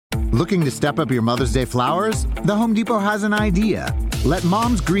Looking to step up your Mother's Day flowers? The Home Depot has an idea. Let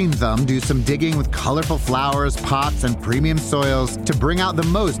Mom's Green Thumb do some digging with colorful flowers, pots, and premium soils to bring out the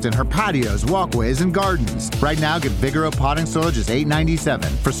most in her patios, walkways, and gardens. Right now, get Vigoro potting soil just $8.97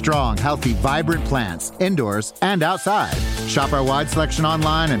 for strong, healthy, vibrant plants, indoors and outside. Shop our wide selection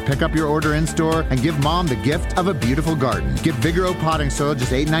online and pick up your order in-store and give Mom the gift of a beautiful garden. Get Vigoro potting soil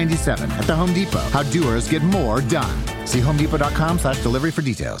just $8.97 at the Home Depot. How doers get more done. See homedepot.com/delivery for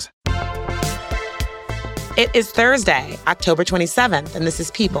details. It is Thursday, October 27th, and this is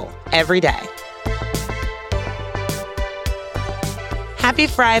People Every Day. Happy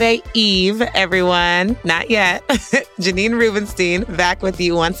Friday Eve, everyone. Not yet. Janine Rubenstein back with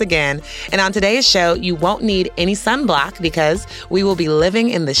you once again. And on today's show, you won't need any sunblock because we will be living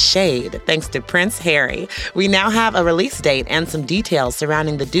in the shade thanks to Prince Harry. We now have a release date and some details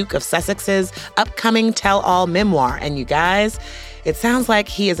surrounding the Duke of Sussex's upcoming tell-all memoir. And you guys, it sounds like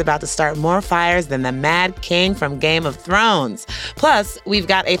he is about to start more fires than the Mad King from Game of Thrones. Plus, we've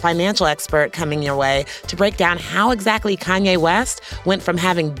got a financial expert coming your way to break down how exactly Kanye West went from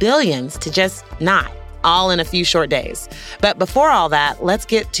having billions to just not, all in a few short days. But before all that, let's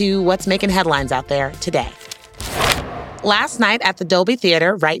get to what's making headlines out there today. Last night at the Dolby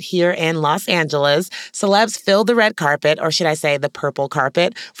Theater right here in Los Angeles, celebs filled the red carpet, or should I say the purple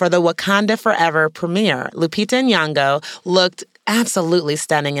carpet, for the Wakanda Forever premiere. Lupita Nyong'o looked absolutely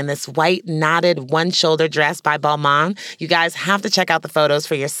stunning in this white knotted one-shoulder dress by Balmain. You guys have to check out the photos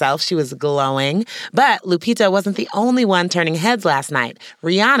for yourself. She was glowing. But Lupita wasn't the only one turning heads last night.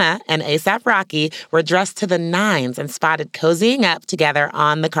 Rihanna and A$AP Rocky were dressed to the nines and spotted cozying up together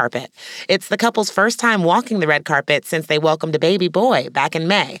on the carpet. It's the couple's first time walking the red carpet since they welcomed a baby boy back in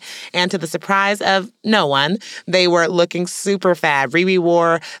May. And to the surprise of no one, they were looking super fab. Riri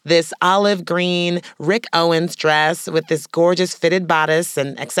wore this olive green Rick Owens dress with this gorgeous fitted bodice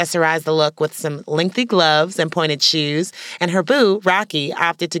and accessorized the look with some lengthy gloves and pointed shoes. And her boo, Rocky,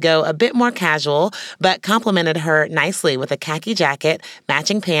 opted to go a bit more casual, but complimented her nicely with a khaki jacket,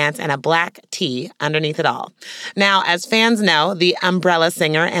 matching pants, and a black tee underneath it all. Now, as fans know, the Umbrella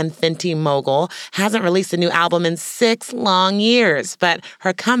singer and Fenty mogul hasn't released a new album in 6 long years, but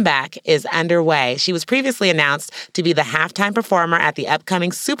her comeback is underway. She was previously announced to be the halftime performer at the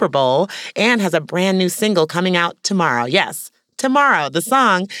upcoming Super Bowl and has a brand new single coming out tomorrow. Yes, tomorrow. The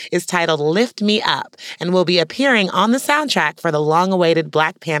song is titled Lift Me Up and will be appearing on the soundtrack for the long-awaited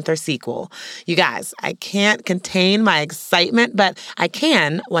Black Panther sequel. You guys, I can't contain my excitement, but I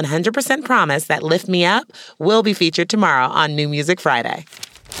can 100% promise that Lift Me Up will be featured tomorrow on New Music Friday.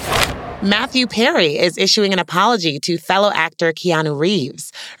 Matthew Perry is issuing an apology to fellow actor Keanu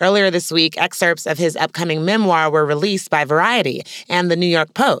Reeves. Earlier this week, excerpts of his upcoming memoir were released by Variety and the New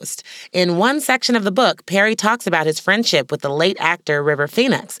York Post. In one section of the book, Perry talks about his friendship with the late actor River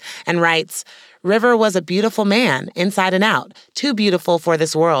Phoenix and writes, River was a beautiful man, inside and out. Too beautiful for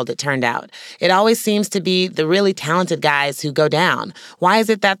this world, it turned out. It always seems to be the really talented guys who go down. Why is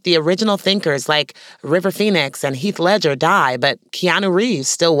it that the original thinkers like River Phoenix and Heath Ledger die, but Keanu Reeves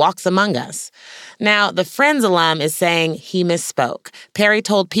still walks among us? Now, the Friends alum is saying he misspoke. Perry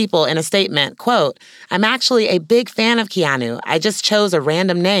told People in a statement, quote, I'm actually a big fan of Keanu. I just chose a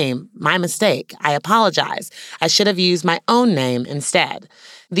random name. My mistake. I apologize. I should have used my own name instead.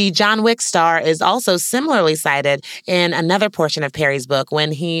 The John Wick star is also similarly cited in another portion of Perry's book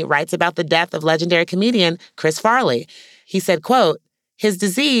when he writes about the death of legendary comedian Chris Farley. He said, quote, his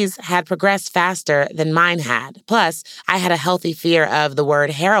disease had progressed faster than mine had. Plus, I had a healthy fear of the word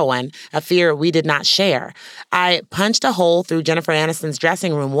heroin, a fear we did not share. I punched a hole through Jennifer Aniston's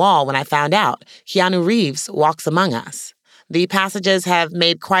dressing room wall when I found out Keanu Reeves walks among us. The passages have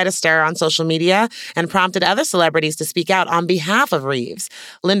made quite a stir on social media and prompted other celebrities to speak out on behalf of Reeves.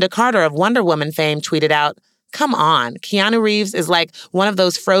 Linda Carter of Wonder Woman fame tweeted out, come on, Keanu Reeves is like one of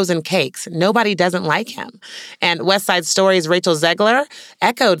those frozen cakes. Nobody doesn't like him. And West Side Story's Rachel Zegler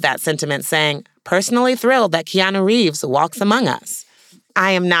echoed that sentiment, saying, personally thrilled that Keanu Reeves walks among us.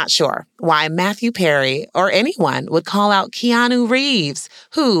 I am not sure why Matthew Perry or anyone would call out Keanu Reeves,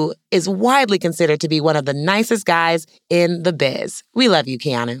 who is widely considered to be one of the nicest guys in the biz. We love you,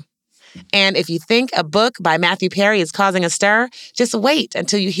 Keanu. And if you think a book by Matthew Perry is causing a stir, just wait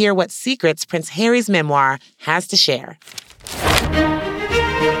until you hear what secrets Prince Harry's memoir has to share.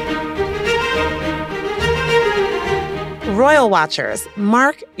 Royal Watchers,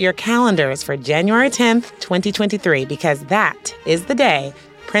 mark your calendars for January 10th, 2023, because that is the day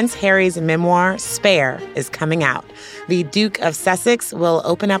Prince Harry's memoir, Spare, is coming out. The Duke of Sussex will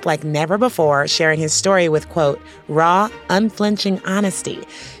open up like never before, sharing his story with, quote, raw, unflinching honesty.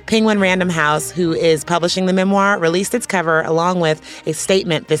 Penguin Random House, who is publishing the memoir, released its cover along with a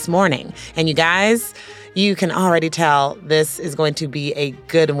statement this morning. And you guys, you can already tell this is going to be a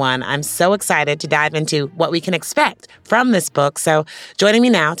good one. I'm so excited to dive into what we can expect from this book. So joining me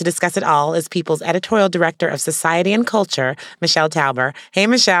now to discuss it all is People's Editorial Director of Society and Culture, Michelle Tauber. Hey,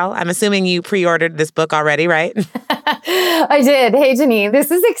 Michelle, I'm assuming you pre-ordered this book already, right? I did. Hey, Janine, this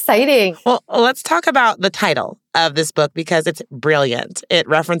is exciting. Well, let's talk about the title of this book because it's brilliant. It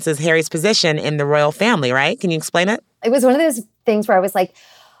references Harry's position in the royal family, right? Can you explain it? It was one of those things where I was like,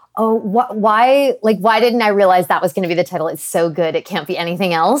 oh, why didn't I realize that was going to be the title? It's so good. It can't be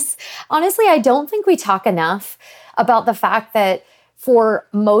anything else. Honestly, I don't think we talk enough about the fact that for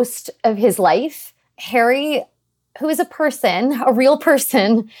most of his life, Harry, who is a person, a real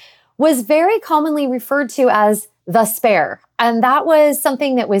person, was very commonly referred to as the Spare. And that was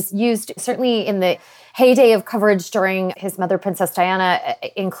something that was used certainly in the heyday of coverage during his mother, Princess Diana,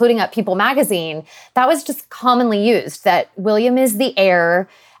 including at People magazine. That was just commonly used, that William is the heir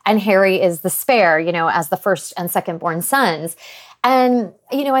and Harry is the spare, as the first and second born sons. And,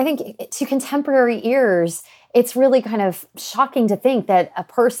 I think to contemporary ears, it's really kind of shocking to think that a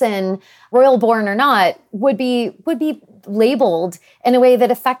person, royal born or not, would be labeled in a way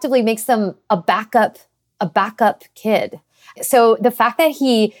that effectively makes them a backup kid. So the fact that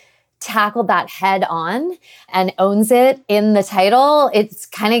he tackled that head on and owns it in the title, it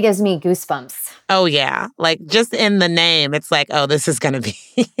kind of gives me goosebumps. Oh, yeah. Like just in the name, it's like, oh, this is going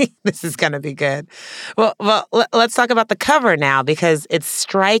to be good. Well, let's talk about the cover now because it's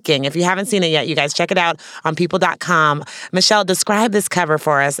striking. If you haven't seen it yet, you guys check it out on people.com. Michelle, describe this cover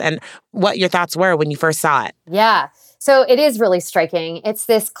for us and what your thoughts were when you first saw it. Yeah. So it is really striking. It's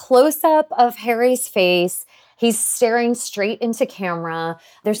this close-up of Harry's face. He's staring straight into camera.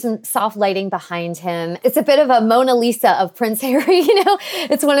 There's some soft lighting behind him. It's a bit of a Mona Lisa of Prince Harry,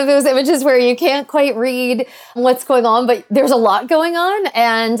 It's one of those images where you can't quite read what's going on, but there's a lot going on.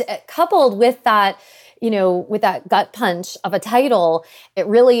 And coupled with that, with that gut punch of a title, it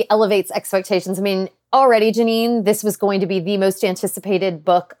really elevates expectations. I mean, already, Janine, this was going to be the most anticipated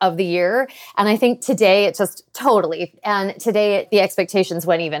book of the year. And I think today it just totally, and today the expectations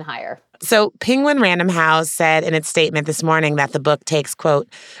went even higher. So Penguin Random House said in its statement this morning that the book takes, quote,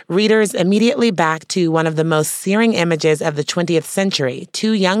 readers immediately back to one of the most searing images of the 20th century,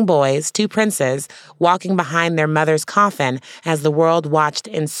 two young boys, two princes, walking behind their mother's coffin as the world watched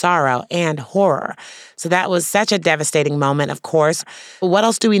in sorrow and horror. So that was such a devastating moment, of course. What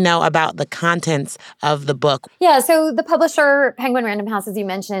else do we know about the contents of the book? Yeah, so the publisher, Penguin Random House, as you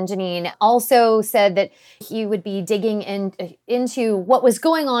mentioned, Janine, also said that he would be digging into what was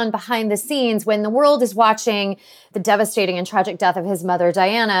going on behind the scenes when the world is watching the devastating and tragic death of his mother,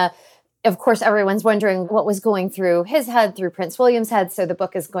 Diana. Of course, everyone's wondering what was going through his head, through Prince William's head. So the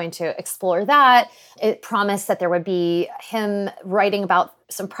book is going to explore that. It promised that there would be him writing about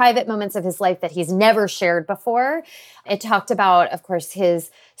some private moments of his life that he's never shared before. It talked about, of course,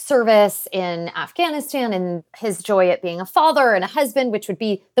 his service in Afghanistan and his joy at being a father and a husband, which would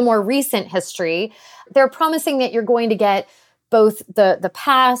be the more recent history. They're promising that you're going to get both the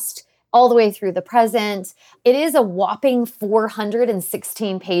past all the way through the present. It is a whopping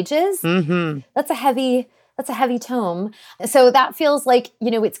 416 pages. Mm-hmm. That's a heavy tome. So that feels like,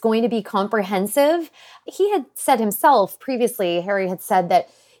 it's going to be comprehensive. He had said himself previously, Harry had said that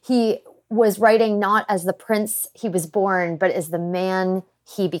he was writing not as the prince he was born, but as the man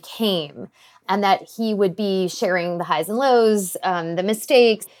he became. And that he would be sharing the highs and lows, the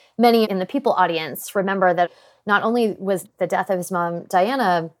mistakes. Many in the People audience remember that not only was the death of his mom,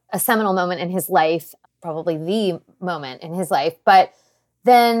 Diana, a seminal moment in his life, probably the moment in his life, but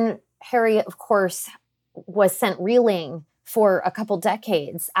then Harry, of course, was sent reeling for a couple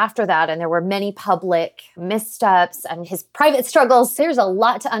decades after that, and there were many public missteps and his private struggles. There's a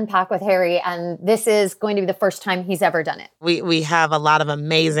lot to unpack with Harry, and this is going to be the first time he's ever done it. We have a lot of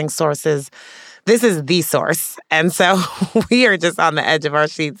amazing sources. This is the source, and so we are just on the edge of our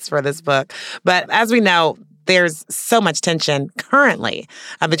seats for this book. But as we know, there's so much tension currently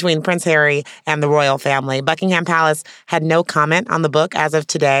between Prince Harry and the royal family. Buckingham Palace had no comment on the book as of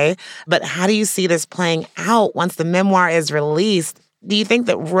today. But how do you see this playing out once the memoir is released? Do you think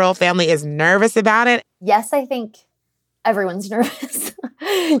the royal family is nervous about it? Yes, I think everyone's nervous.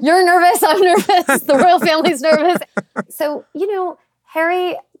 You're nervous. I'm nervous. The royal family's nervous. So,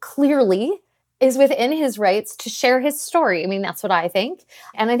 Harry clearly is within his rights to share his story. I mean, that's what I think.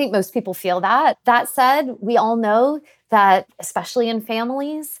 And I think most people feel that. That said, we all know that, especially in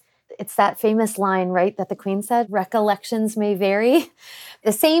families, it's that famous line, right, that the Queen said, recollections may vary.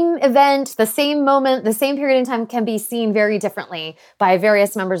 The same event, the same moment, the same period in time can be seen very differently by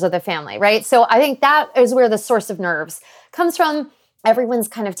various members of the family, right? So I think that is where the source of nerves comes from. Everyone's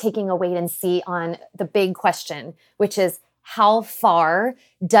kind of taking a wait and see on the big question, which is, how far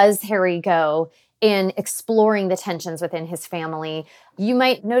does Harry go in exploring the tensions within his family? You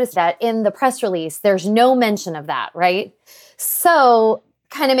might notice that in the press release, there's no mention of that, right? So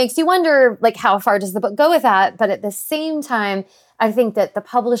kind of makes you wonder, like, how far does the book go with that? But at the same time, I think that the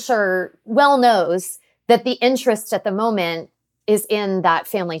publisher well knows that the interest at the moment is in that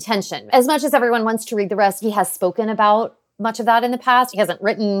family tension. As much as everyone wants to read the rest, he has spoken about much of that in the past. He hasn't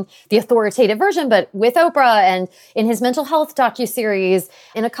written the authoritative version, but with Oprah and in his mental health docuseries,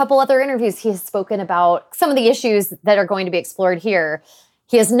 in a couple other interviews, he has spoken about some of the issues that are going to be explored here.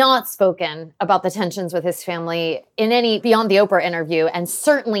 He has not spoken about the tensions with his family in any beyond the Oprah interview, and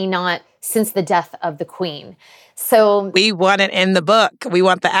certainly not since the death of the Queen. So we want it in the book. We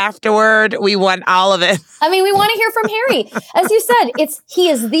want the afterword. We want all of it. I mean, we want to hear from Harry. As you said, he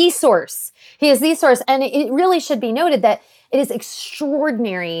is the source. He is the source. And it really should be noted that it is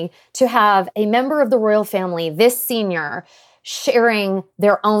extraordinary to have a member of the royal family, this senior, sharing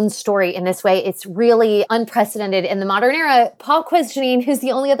their own story in this way. It's really unprecedented in the modern era. Pop quiz, Janine, who's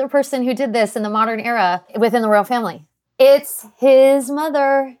the only other person who did this in the modern era within the royal family? It's his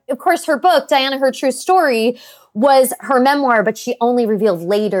mother. Of course, her book, Diana, Her True Story, was her memoir, but she only revealed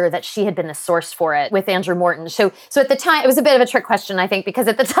later that she had been the source for it with Andrew Morton. So at the time, it was a bit of a trick question, I think, because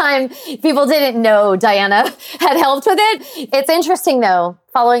at the time, people didn't know Diana had helped with it. It's interesting, though,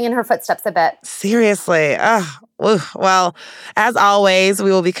 following in her footsteps a bit. Seriously. Well, as always,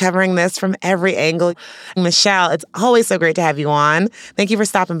 we will be covering this from every angle. Michelle, it's always so great to have you on. Thank you for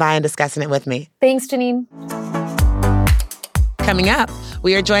stopping by and discussing it with me. Thanks, Janine. Coming up,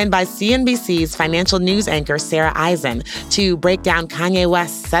 we are joined by CNBC's financial news anchor, Sarah Eisen, to break down Kanye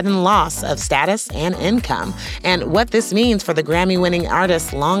West's sudden loss of status and income and what this means for the Grammy-winning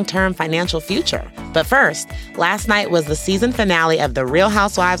artist's long-term financial future. But first, last night was the season finale of The Real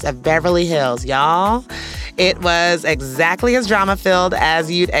Housewives of Beverly Hills, y'all. It was exactly as drama-filled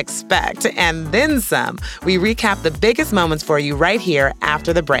as you'd expect, and then some. We recap the biggest moments for you right here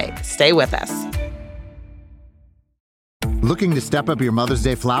after the break. Stay with us. Looking to step up your Mother's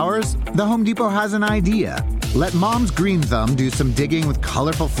Day flowers? The Home Depot has an idea. Let Mom's Green Thumb do some digging with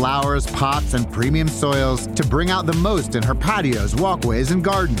colorful flowers, pots, and premium soils to bring out the most in her patios, walkways, and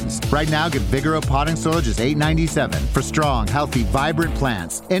gardens. Right now, get Vigoro potting soil just $8.97 for strong, healthy, vibrant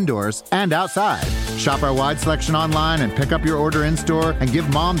plants, indoors and outside. Shop our wide selection online and pick up your order in-store and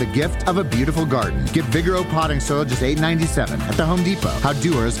give Mom the gift of a beautiful garden. Get Vigoro potting soil just $8.97 at the Home Depot. How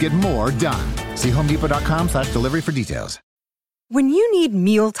doers get more done. See homedepot.com/delivery for details. When you need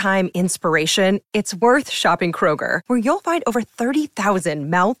mealtime inspiration, it's worth shopping Kroger, where you'll find over 30,000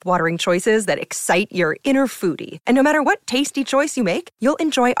 mouth-watering choices that excite your inner foodie. And no matter what tasty choice you make, you'll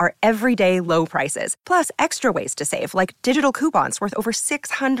enjoy our everyday low prices, plus extra ways to save, like digital coupons worth over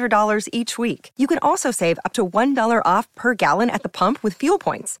 $600 each week. You can also save up to $1 off per gallon at the pump with fuel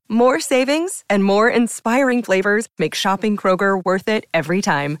points. More savings and more inspiring flavors make shopping Kroger worth it every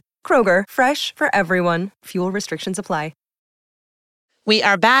time. Kroger, fresh for everyone. Fuel restrictions apply. We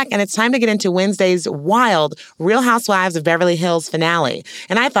are back, and it's time to get into Wednesday's wild Real Housewives of Beverly Hills finale.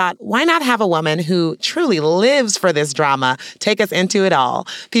 And I thought, why not have a woman who truly lives for this drama take us into it all?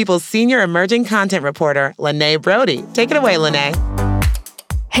 People's senior emerging content reporter, Lene Brody. Take it away, Lene.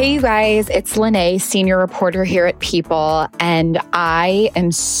 Hey, you guys, it's Lene, senior reporter here at People, and I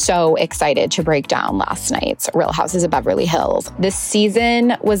am so excited to break down last night's Real Houses of Beverly Hills. This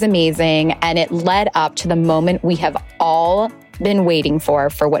season was amazing, and it led up to the moment we have all been waiting for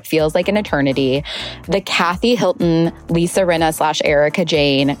what feels like an eternity, the Kathy Hilton, Lisa Rinna / Erika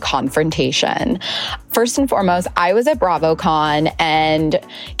Jayne confrontation. First and foremost, I was at BravoCon, and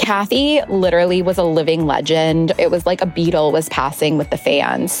Kathy literally was a living legend. It was like a Beatle was passing with the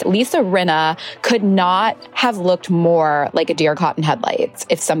fans. Lisa Rinna could not have looked more like a deer caught in headlights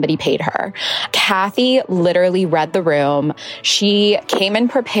if somebody paid her. Kathy literally read the room. She came in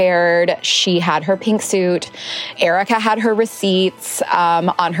prepared. She had her pink suit. Erika had her receipts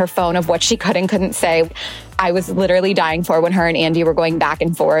on her phone of what she could and couldn't say. I was literally dying for when her and Andy were going back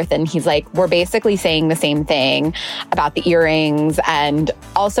and forth. And he's like, we're basically saying the same thing about the earrings. And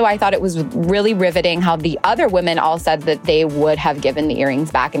also, I thought it was really riveting how the other women all said that they would have given the earrings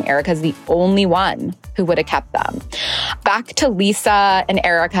back, and Erica's the only one who would have kept them. Back to Lisa and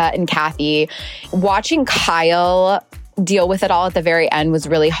Erica and Kathy, watching Kyle deal with it all at the very end was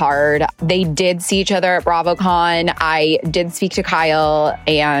really hard. They did see each other at BravoCon. I did speak to Kyle,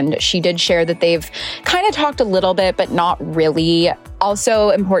 and she did share that they've kind of talked a little bit, but not really. Also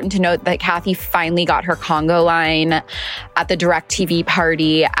important to note that Kathy finally got her Congo line at the DirecTV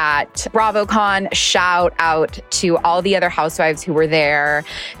party at BravoCon. Shout out to all the other housewives who were there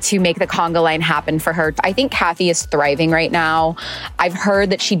to make the Congo line happen for her. I think Kathy is thriving right now. I've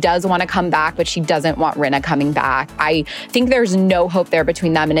heard that she does want to come back, but she doesn't want Rinna coming back. I think there's no hope there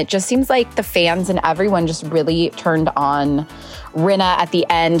between them. And it just seems like the fans and everyone just really turned on Rinna at the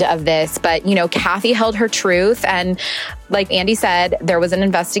end of this. But, you know, Kathy held her truth. And like Andy said, there was an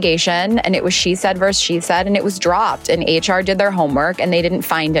investigation, and it was she said versus she said, and it was dropped. And HR did their homework, and they didn't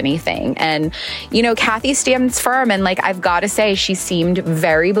find anything. And, you know, Kathy stands firm. And like, I've got to say, she seemed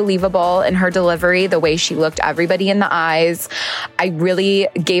very believable in her delivery, the way she looked everybody in the eyes. I really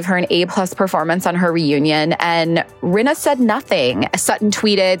gave her an A+ performance on her reunion. And Rinna said nothing. Sutton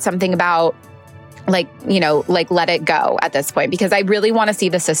tweeted something about, let it go at this point, because I really want to see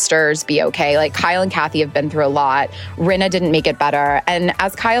the sisters be okay. Like, Kyle and Kathy have been through a lot. Rinna didn't make it better. And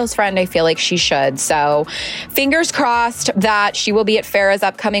as Kyle's friend, I feel like she should. So fingers crossed that she will be at Farrah's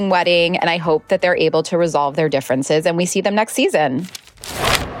upcoming wedding. And I hope that they're able to resolve their differences and we see them next season.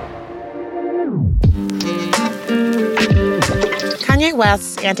 Kanye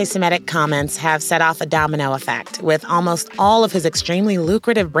West's anti-Semitic comments have set off a domino effect, with almost all of his extremely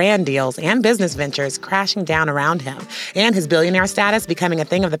lucrative brand deals and business ventures crashing down around him, and his billionaire status becoming a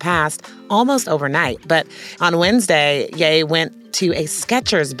thing of the past almost overnight. But on Wednesday, Ye went to a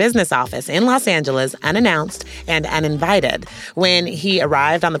Skechers business office in Los Angeles unannounced and uninvited. When he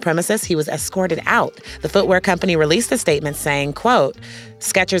arrived on the premises, he was escorted out. The footwear company released a statement saying, quote,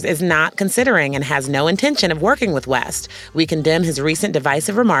 "Skechers is not considering and has no intention of working with West. We condemn his recent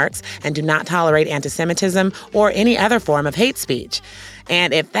divisive remarks and do not tolerate anti-Semitism or any other form of hate speech."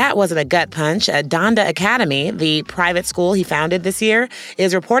 And if that wasn't a gut punch, Donda Academy, the private school he founded this year,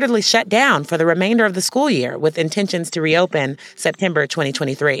 is reportedly shut down for the remainder of the school year, with intentions to reopen September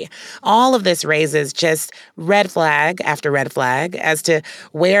 2023. All of this raises just red flag after red flag as to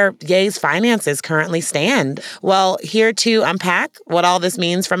where Ye's finances currently stand. Well, here to unpack what all this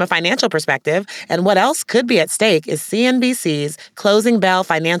means from a financial perspective and what else could be at stake is CNBC's Closing Bell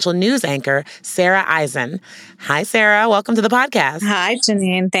financial news anchor, Sarah Eisen. Hi, Sarah. Welcome to the podcast. Hi,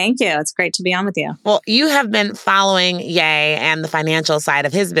 Janine. Thank you. It's great to be on with you. Well, you have been following Ye and the financial side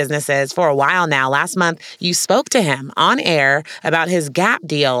of his businesses for a while now. Last month, you spoke to him on air about his Gap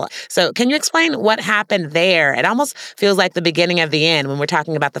deal. So can you explain what happened there? It almost feels like the beginning of the end when we're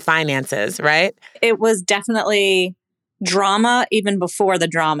talking about the finances, right? It was definitely drama even before the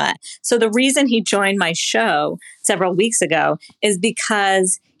drama. So the reason he joined my show several weeks ago is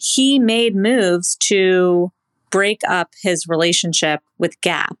because he made moves to break up his relationship with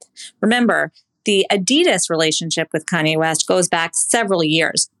Gap. Remember, the Adidas relationship with Kanye West goes back several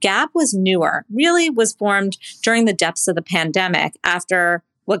years. Gap was newer, really was formed during the depths of the pandemic after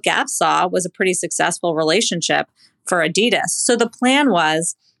what Gap saw was a pretty successful relationship for Adidas. So the plan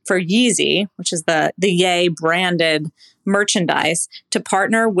was for Yeezy, which is the Ye branded merchandise, to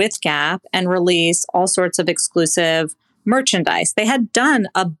partner with Gap and release all sorts of exclusive merchandise. They had done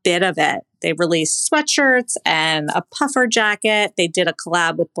a bit of it. They released sweatshirts and a puffer jacket. They did a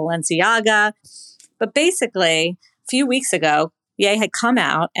collab with Balenciaga. But basically, a few weeks ago, Ye had come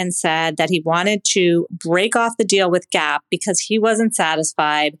out and said that he wanted to break off the deal with Gap because he wasn't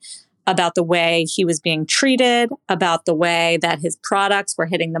satisfied about the way he was being treated, about the way that his products were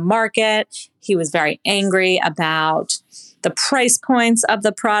hitting the market. He was very angry about the price points of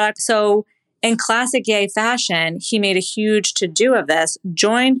the product. So in classic Ye fashion, he made a huge to-do of this,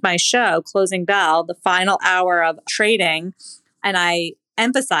 joined my show, Closing Bell, the final hour of trading. And I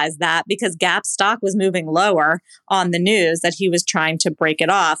emphasized that because Gap stock was moving lower on the news that he was trying to break it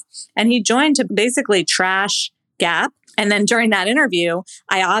off. And he joined to basically trash Gap. And then during that interview,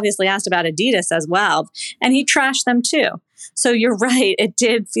 I obviously asked about Adidas as well. And he trashed them too. So you're right. It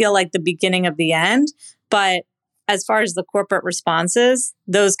did feel like the beginning of the end. But as far as the corporate responses,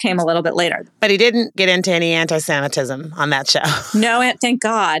 those came a little bit later. But he didn't get into any anti-Semitism on that show. No, thank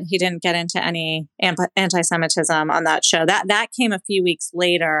God he didn't get into any anti-Semitism on that show. That came a few weeks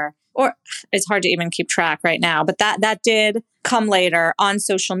later or it's hard to even keep track right now, but that did come later on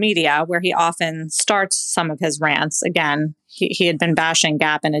social media, where he often starts some of his rants. Again, he had been bashing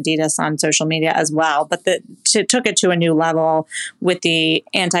Gap and Adidas on social media as well, but took it to a new level with the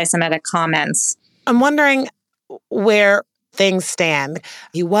anti-Semitic comments. I'm wondering where things stand.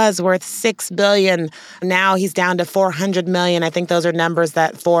 He was worth $6 billion. Now he's down to $400 million. I think those are numbers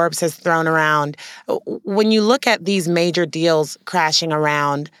that Forbes has thrown around. When you look at these major deals crashing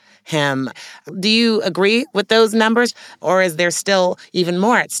around him, do you agree with those numbers, or is there still even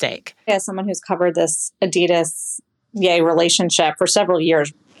more at stake? As someone who's covered this Adidas-Ye relationship for several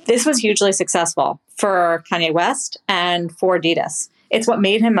years, this was hugely successful for Kanye West and for Adidas. It's what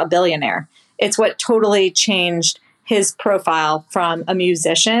made him a billionaire. It's what totally changed his profile from a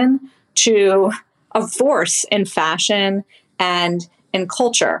musician to a force in fashion and in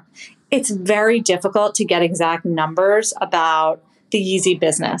culture. It's very difficult to get exact numbers about the Yeezy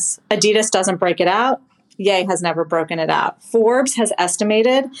business. Adidas doesn't break it out. Ye has never broken it out. Forbes has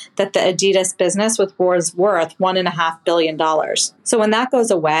estimated that the Adidas business was worth $1.5 billion. So when that goes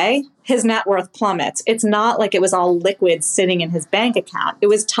away, his net worth plummets. It's not like it was all liquid sitting in his bank account. It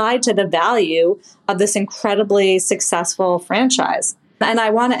was tied to the value of this incredibly successful franchise. And I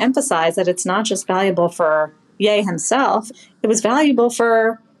want to emphasize that it's not just valuable for Ye himself. It was valuable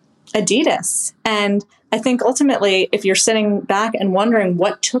for Adidas. And I think ultimately, if you're sitting back and wondering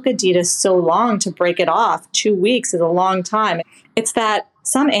what took Adidas so long to break it off, 2 weeks is a long time. It's that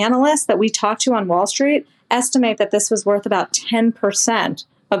some analysts that we talk to on Wall Street estimate that this was worth about 10%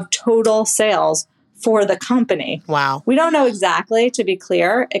 of total sales for the company. Wow. We don't know exactly, to be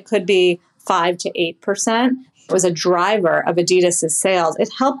clear. It could be 5 to 8%. It was a driver of Adidas's sales. It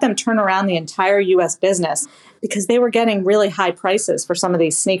helped them turn around the entire U.S. business because they were getting really high prices for some of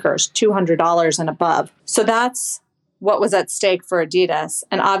these sneakers, $200 and above. So that's what was at stake for Adidas.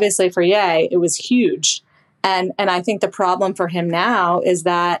 And obviously for Ye, it was huge. And I think the problem for him now is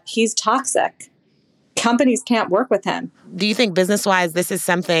that he's toxic. Companies can't work with him. Do you think business-wise this is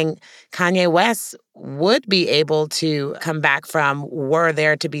something Kanye West would be able to come back from were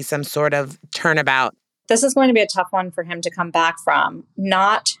there to be some sort of turnabout? This is going to be a tough one for him to come back from,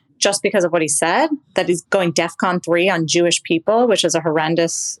 not just because of what he said, that he's going DEFCON 3 on Jewish people, which is a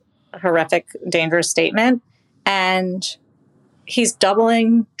horrendous, horrific, dangerous statement. And he's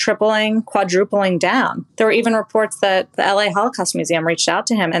doubling, tripling, quadrupling down. There were even reports that the LA Holocaust Museum reached out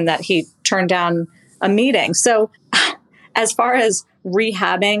to him and that he turned down a meeting. So as far as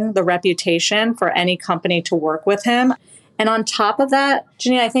rehabbing the reputation for any company to work with him, and on top of that,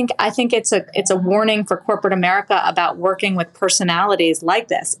 Janine, I think it's a warning for corporate America about working with personalities like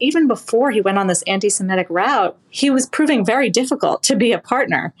this. Even before he went on this anti-Semitic route, he was proving very difficult to be a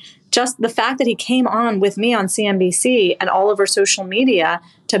partner. Just the fact that he came on with me on CNBC and all over social media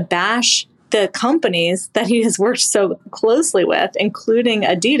to bash the companies that he has worked so closely with, including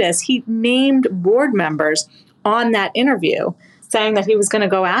Adidas, he named board members on that interview, saying that he was going to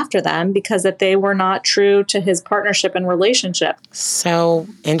go after them because that they were not true to his partnership and relationship. So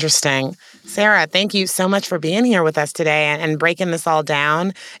interesting. Sarah, thank you so much for being here with us today and breaking this all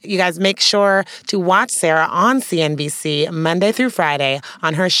down. You guys make sure to watch Sarah on CNBC Monday through Friday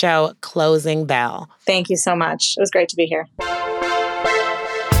on her show, Closing Bell. Thank you so much. It was great to be here.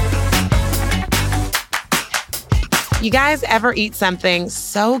 You guys ever eat something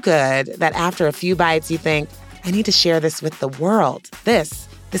so good that after a few bites you think, I need to share this with the world. This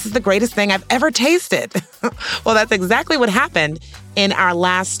is the greatest thing I've ever tasted. Well, that's exactly what happened in our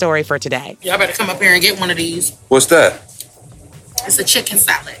last story for today. Y'all better come up here and get one of these. What's that? It's a chicken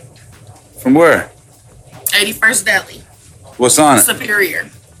salad. From where? 81st Deli. What's on it? Superior.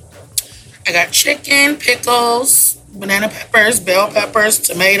 I got chicken, pickles, banana peppers, bell peppers,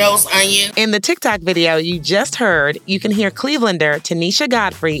 tomatoes, onion. In the TikTok video you just heard, you can hear Clevelander Tanisha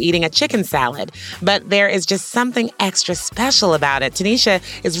Godfrey eating a chicken salad, but there is just something extra special about it. Tanisha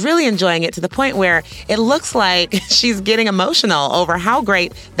is really enjoying it to the point where it looks like she's getting emotional over how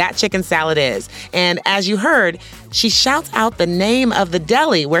great that chicken salad is. And as you heard, she shouts out the name of the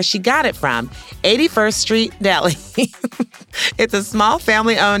deli where she got it from, 81st Street Deli. It's a small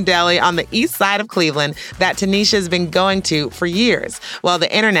family-owned deli on the east side of Cleveland that Tanisha's been going to for years. Well,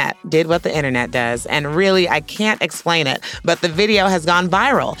 the internet did what the internet does, and really, I can't explain it, but the video has gone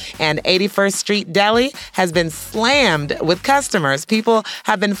viral, and 81st Street Deli has been slammed with customers. People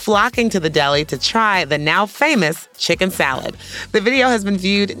have been flocking to the deli to try the now famous chicken salad. The video has been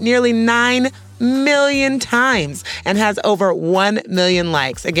viewed nearly 9 million times and has over 1 million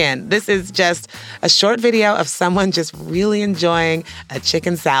likes. Again, this is just a short video of someone just really enjoying a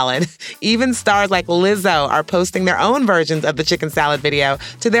chicken salad. Even stars like Lizzo are posting their own versions of the chicken salad video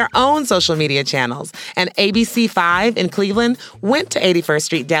to their own social media channels. And ABC5 in Cleveland went to 81st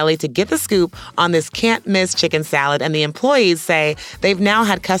Street Deli to get the scoop on this can't-miss chicken salad, and the employees say they've now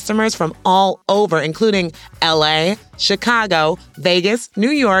had customers from all over, including LA, Chicago, Vegas, New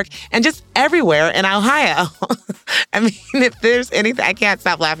York, and just everywhere in Ohio. I mean, if there's anything, I can't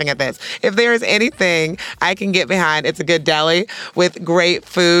stop laughing at this. If there is anything I can get behind, it's a good deli with great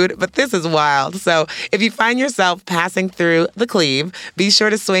food, but this is wild. So if you find yourself passing through the Cleve, be sure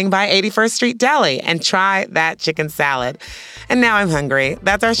to swing by 81st Street Deli and try that chicken salad. And now I'm hungry.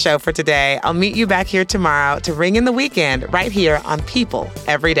 That's our show for today. I'll meet you back here tomorrow to ring in the weekend right here on People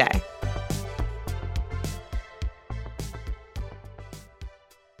Every Day.